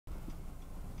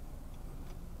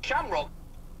Shamrock.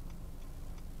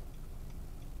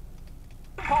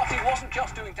 The party wasn't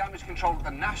just doing damage control at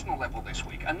the national level this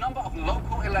week. A number of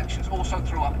local elections also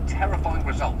threw up terrifying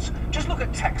results. Just look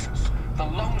at Texas, the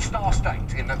Lone Star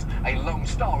state, in that a Lone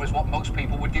Star is what most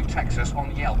people would give Texas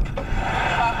on Yelp.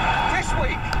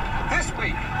 This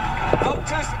week,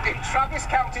 voters in Travis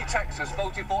County, Texas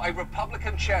voted for a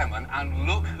Republican chairman, and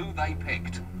look who they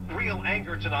picked. Real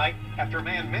anger tonight after a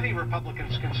man many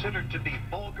Republicans considered to be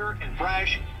vulgar and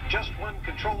brash just won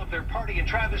control of their party in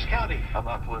Travis County. I'm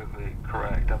not politically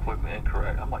correct. I'm politically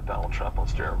incorrect. I'm like Donald Trump on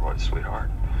steroids,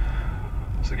 sweetheart.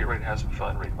 So get ready to have some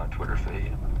fun reading my Twitter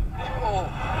feed. Oh.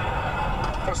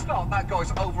 For a start, that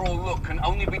guy's overall look can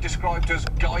only be described as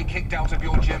guy kicked out of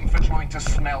your gym for trying to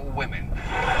smell women.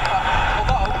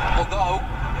 Although,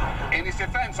 in his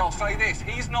defense, I'll say this,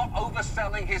 he's not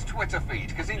overselling his Twitter feed,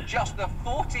 because in just the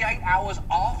 48 hours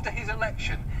after his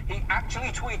election, he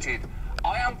actually tweeted,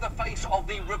 "I am the face of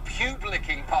the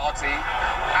repute-licking party,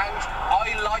 and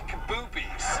I like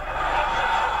boobies."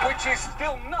 Which is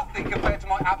still nothing compared to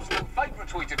my absolute favourite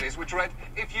tweet of his, which read,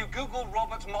 "If you Google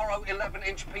Robert Morrow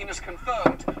 11-inch penis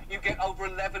confirmed, you get over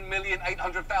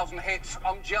 11,800,000 hits.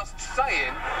 I'm just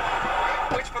saying."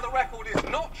 Which, for the record, is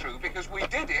not true, because we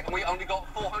did it and we only got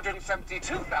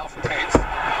 472,000 hits.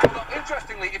 Although,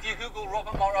 interestingly, if you Google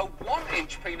Robert Morrow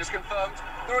 1-inch penis confirmed,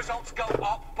 the results go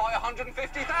up by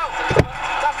 150,000.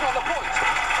 That's not the point.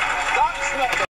 That's not the